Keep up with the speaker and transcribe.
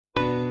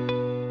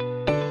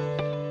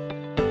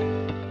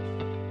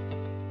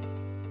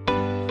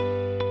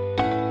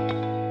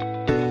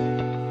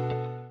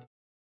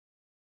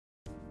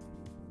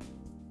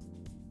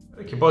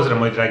pozdrav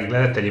moji dragi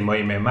gledatelji, moje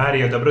ime je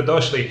Mario,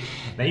 dobrodošli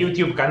na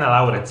YouTube kanal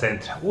Aura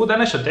Centra. U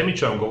današnjoj temi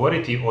ću vam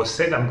govoriti o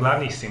 7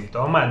 glavnih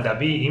simptoma da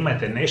vi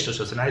imate nešto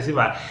što se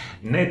naziva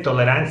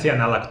netolerancija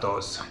na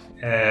laktozu.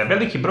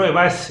 Veliki broj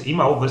vas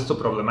ima ovu vrstu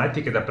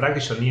problematike da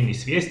praktično nije ni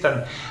svjestan,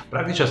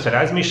 praktično se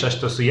razmišlja,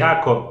 što su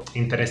jako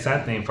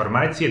interesantne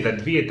informacije, da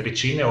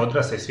 2/3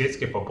 odrasle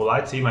svjetske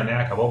populacije ima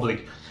nekakav oblik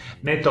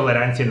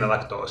netolerancije na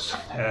laktozu.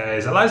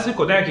 Za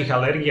razliku od nekakvih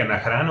alergija na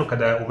hranu,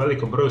 kada u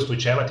velikom broju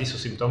slučajeva ti su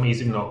simptomi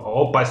iznimno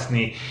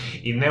opasni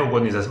i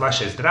neugodni za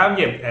vaše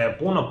zdravlje,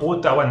 puno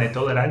puta ova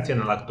netolerancija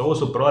na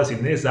laktozu prolazi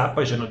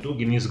nezapaženo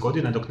dugi niz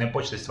godina dok ne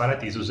počne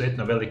stvarati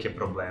izuzetno velike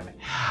probleme.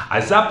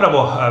 A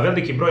zapravo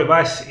veliki broj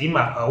vas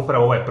ima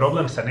upravo ovaj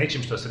problem sa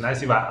nečim što se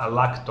naziva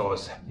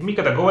laktoza. I mi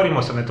kada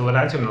govorimo sa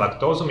netolerancijom na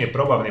laktozom je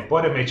probavni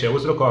poremećaj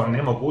uzrokovan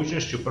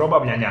nemogućnošću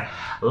probavljanja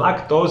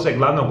laktoze,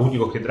 glavnog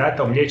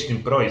ugljikohidrata u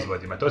mliječnim proizvodima.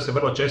 To se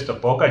vrlo često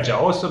pogađa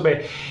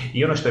osobe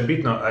i ono što je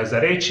bitno za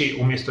reći,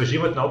 umjesto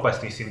životno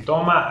opasnih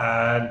simptoma,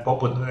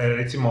 poput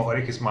recimo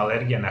rekli smo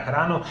alergija na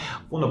hranu,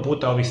 puno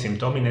puta ovi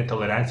simptomi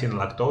netolerancije na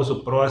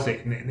laktozu prolaze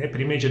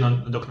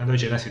neprimeđeno dok ne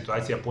dođe jedna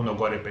situacija puno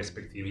gore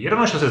perspektivi. Jer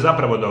ono što se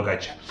zapravo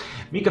događa,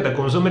 mi kada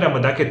konzumiramo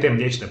dakle te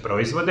mliječne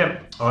proizvode,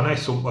 one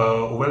su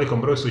u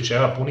velikom broju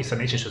slučajeva puni sa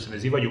nečim što se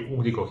nazivaju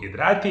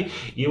ugljikohidrati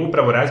i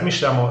upravo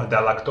razmišljamo da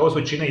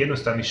laktozu čine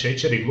jednostavni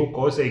šećeri,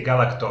 glukoze i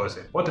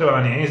galaktoze.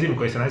 Potreban je enzim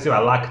koji se naziva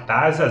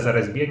laktaza za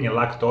razbijanje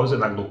laktoze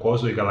na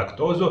glukozu i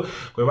galaktozu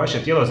koju vaše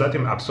tijelo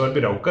zatim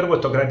apsorbira u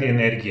krvotok radi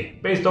energije.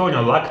 Bez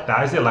dovoljno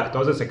laktaze,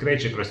 laktoza se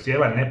kreće kroz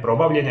crijeva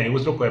neprobavljenja i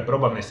uzrokuje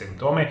probavne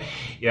simptome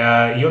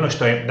i ono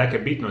što je dakle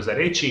bitno za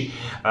reći,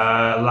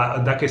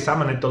 dakle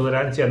sama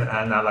netolerancija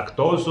na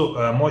laktozu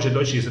može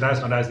doći iz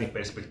raznih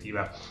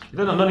perspektiva.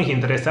 Jedan od onih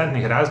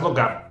interesantnih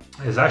razloga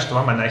zašto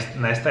vama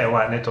nastaje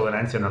ova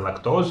netolerancija na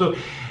laktozu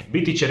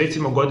biti će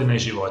recimo godine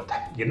života.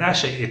 Jer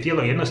naše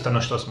tijelo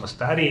jednostavno što smo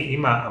stariji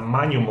ima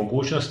manju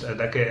mogućnost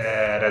dakle,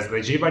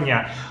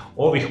 razgrađivanja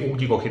ovih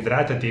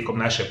ugljikohidrata tijekom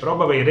naše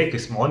probave i rekli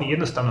smo oni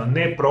jednostavno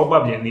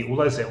neprobavljeni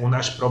ulaze u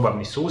naš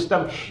probavni sustav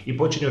i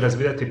počinju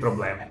razvijati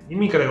probleme. I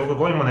mi kada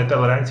govorimo o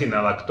netoleranciji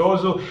na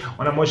laktozu,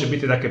 ona može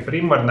biti dakle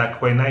primarna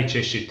koji je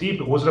najčešći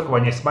tip,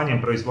 uzrokovan je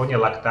smanjen proizvodnje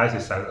laktaze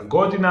sa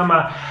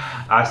godinama,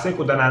 a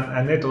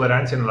sekundarna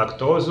netolerancija na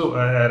laktozu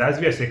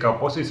razvija se kao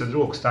posljedica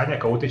drugog stanja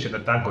kao utječe na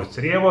tanko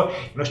crijevo.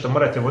 Ono što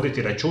morate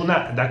voditi računa,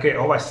 dakle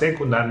ova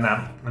sekundarna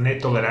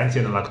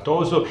netolerancija na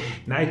laktozu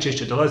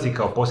najčešće dolazi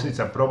kao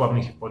posljedica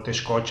probavnih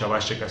poteškoća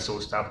vašega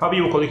sustava. Pa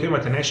vi ukoliko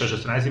imate nešto što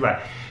se naziva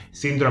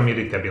sindrom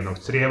iritabilnog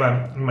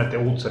crijeva, imate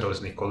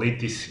ulcerozni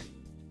kolitis,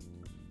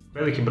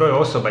 veliki broj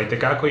osoba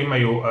itekako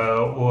imaju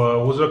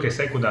uzroke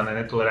sekundarne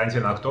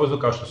netolerancije na laktozu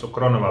kao što su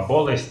Crohnova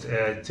bolest,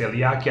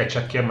 celijakija,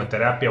 čak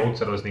kemoterapija,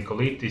 ulcerozni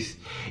kolitis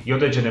i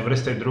određene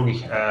vrste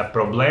drugih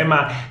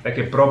problema,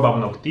 dakle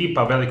probavnog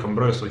tipa, velikom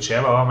broju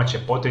slučajeva vama će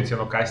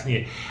potencijalno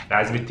kasnije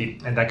razviti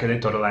dakle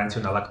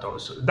netoleranciju na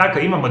laktozu.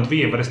 Dakle, imamo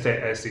dvije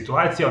vrste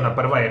situacija, ona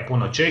prva je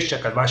puno češća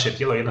kad vaše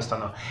tijelo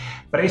jednostavno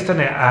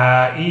prestane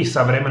i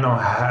sa vremenom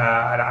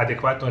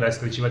adekvatno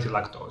razgrađivati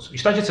laktozu. I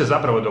šta će se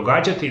zapravo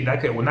događati?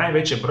 Dakle, u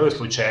najvećem broju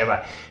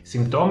slučajeva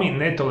simptomi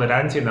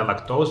netolerancije na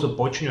laktozu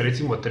počinju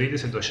recimo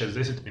 30 do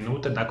 60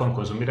 minuta nakon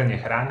konzumiranja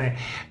hrane,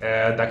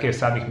 dakle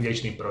samih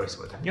mliječnih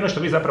proizvoda. I ono što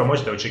vi zapravo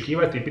možete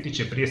očekivati biti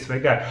će prije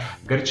svega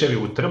grčevi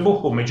u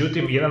trbuhu,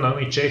 međutim jedan od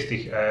onih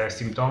čestih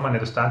simptoma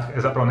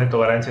nedostatka, zapravo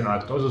netolerancije na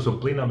laktozu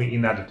su plinovi i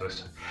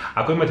nadutost.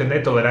 Ako imate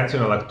netoleranciju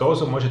na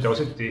laktozu možete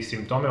osjetiti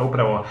simptome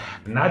upravo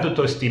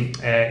nadutosti,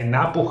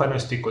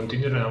 napuhanosti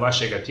kontinuirano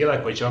vašega tijela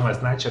koji će vama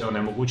značajno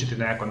onemogućiti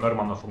nekako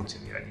normalno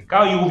funkcioniranje.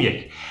 Kao i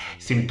uvijek,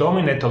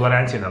 simptomi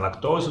netolerancije na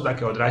laktozu,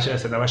 dakle, odražava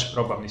se na vaš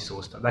probavni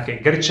sustav. Dakle,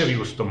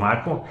 grčevi u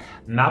stomaku,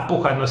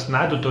 napuhanost,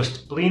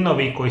 nadutost,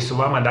 plinovi koji su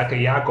vama,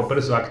 dakle, jako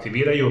brzo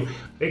aktiviraju.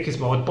 Rekli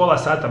smo, od pola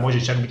sata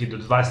može čak biti do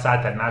 2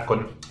 sata nakon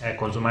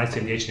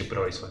konzumacije mliječnih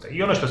proizvoda.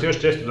 I ono što se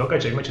još često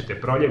događa, imat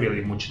ćete proljev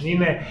ili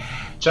mučnine,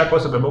 čak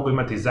osobe mogu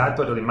imati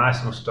zatvor ili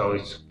masnu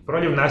stolicu.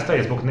 Proljev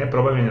nastaje zbog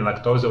neprobavljene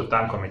laktoze u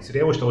tankome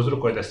crijevu, što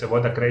uzrokuje da se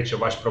voda kreće u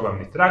vaš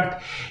probavni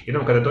trakt.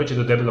 Jednom kada dođe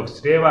do debelog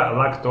crijeva,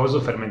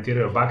 laktozu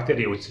fermentiraju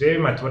bakterije u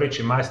crijevima,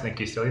 tvoreći masne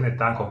kiseline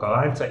tankog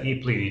lanca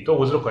i plin. I to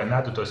uzrokuje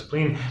nadutost,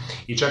 plin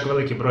i čak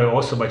veliki broj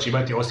osoba će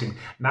imati osim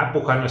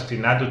napuhanosti,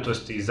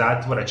 nadutosti,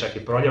 zatvora, čak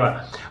i proljeva,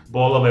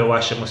 bolove u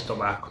vašem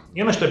stomaku.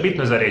 I ono što je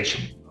bitno za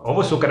reći,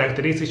 ovo su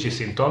karakteristični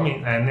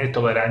simptomi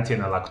netolerancije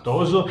na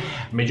laktozu,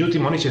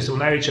 međutim oni će se u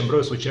najvećem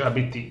broju slučajeva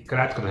biti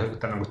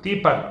kratkotrajnog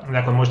tipa,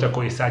 nakon možda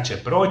koji sat će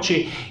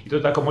proći i to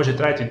tako može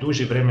trajati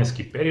duži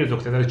vremenski period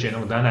dok ne dođe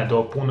jednog dana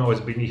do puno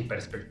ozbiljnijih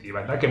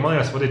perspektiva. Dakle, molim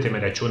vas vodite mi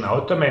računa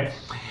o tome.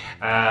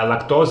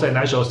 Laktoza je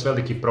nažalost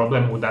veliki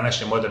problem u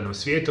današnjem modernom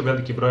svijetu,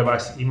 veliki broj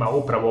vas ima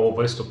upravo ovu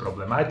vrstu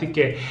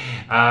problematike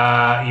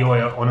i ovo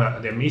je ona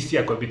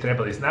emisija koju bi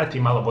trebali znati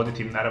i malo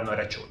voditi naravno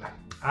računa.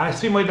 A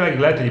svi moji dragi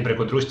gledatelji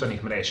preko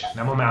društvenih mreža,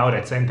 na mome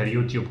Aura Centar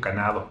YouTube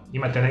kanalu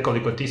imate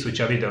nekoliko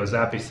tisuća video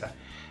zapisa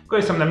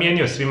koje sam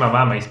namijenio svima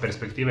vama iz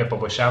perspektive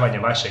poboljšavanja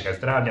vašega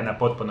zdravlja na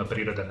potpuno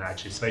prirodan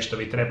način. Sve što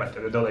vi trebate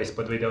da dole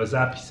ispod video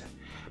zapisa.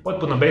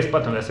 Potpuno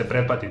besplatno da se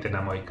pretplatite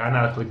na moj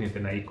kanal, kliknite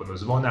na ikonu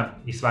zvona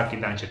i svaki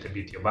dan ćete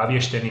biti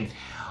obavješteni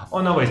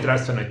o novoj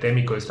zdravstvenoj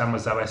temi koju samo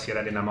za vas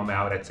radi na mome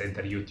Aura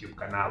Centar YouTube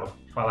kanalu.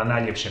 Hvala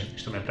najljepše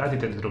što me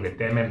pratite do druge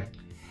teme.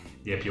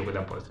 Lijep i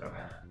ugodan pozdrav.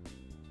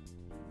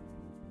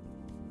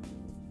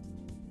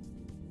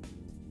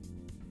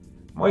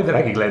 Moji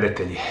dragi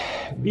gledatelji,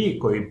 vi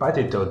koji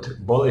patite od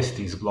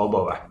bolesti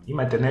zglobova,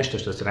 imate nešto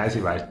što se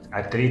naziva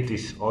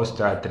artritis,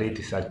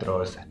 osteoartritis,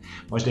 artroza.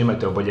 Možda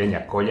imate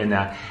oboljenja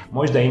koljena,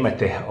 možda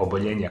imate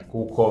oboljenja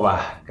kukova,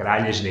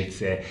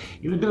 kralježnice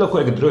ili bilo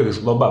kojeg drugog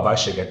zgloba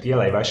vašega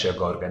tijela i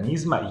vašeg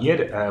organizma,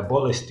 jer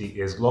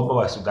bolesti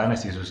zglobova su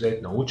danas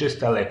izuzetno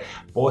učestale,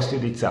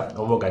 posljedica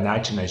ovoga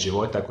načina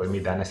života koji mi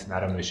danas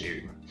naravno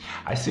živimo.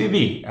 A svi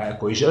vi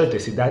koji želite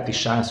si dati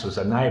šansu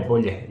za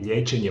najbolje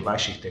liječenje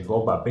vaših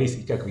tegoba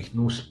bez ikakvih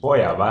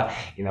nuspojava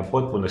i na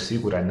potpuno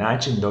siguran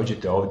način,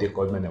 dođite ovdje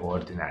kod mene u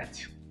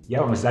ordinaciju.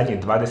 Ja vam zadnje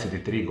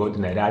 23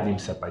 godine radim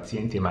sa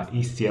pacijentima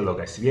iz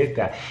cijeloga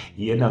svijeta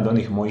i jedna od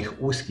onih mojih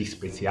uskih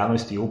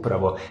specijalnosti je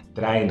upravo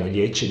trajno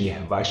liječenje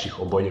vaših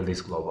oboljelih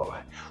zglobova.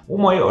 U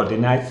mojoj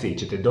ordinaciji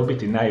ćete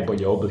dobiti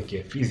najbolje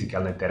oblike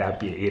fizikalne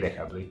terapije i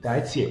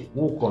rehabilitacije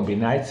u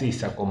kombinaciji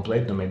sa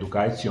kompletnom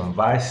edukacijom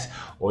vas,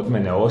 od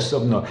mene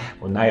osobno,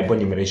 o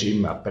najboljim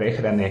režimima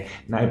prehrane,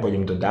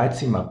 najboljim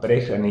dodacima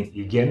prehrani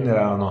i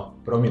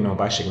generalno promjenom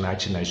vašeg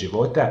načina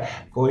života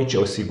koji će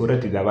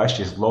osigurati da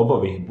vaši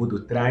zglobovi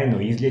budu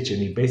trajno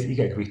izliječeni bez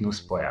ikakvih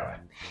nuspojava.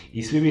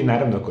 I svi vi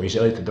naravno koji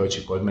želite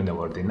doći kod mene u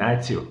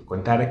ordinaciju,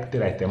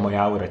 kontaktirajte moj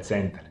Aura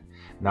Centar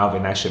na ove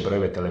naše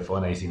brojeve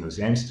telefona iz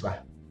inozemstva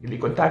ili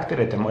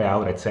kontaktirajte moj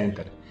Aura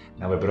Centar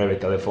na ove brojeve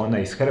telefona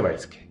iz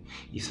Hrvatske.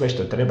 I sve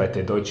što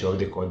trebate doći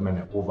ovdje kod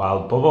mene u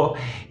Valpovo,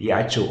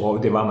 ja ću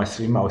ovdje vama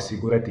svima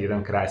osigurati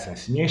jedan krasan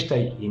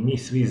smještaj i mi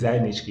svi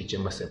zajednički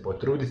ćemo se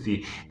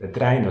potruditi da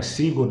trajno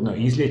sigurno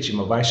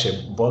izliječimo vaše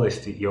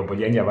bolesti i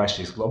oboljenja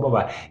vaših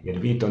zglobova, jer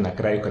vi to na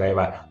kraju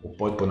krajeva u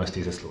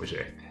potpunosti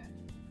zaslužujete.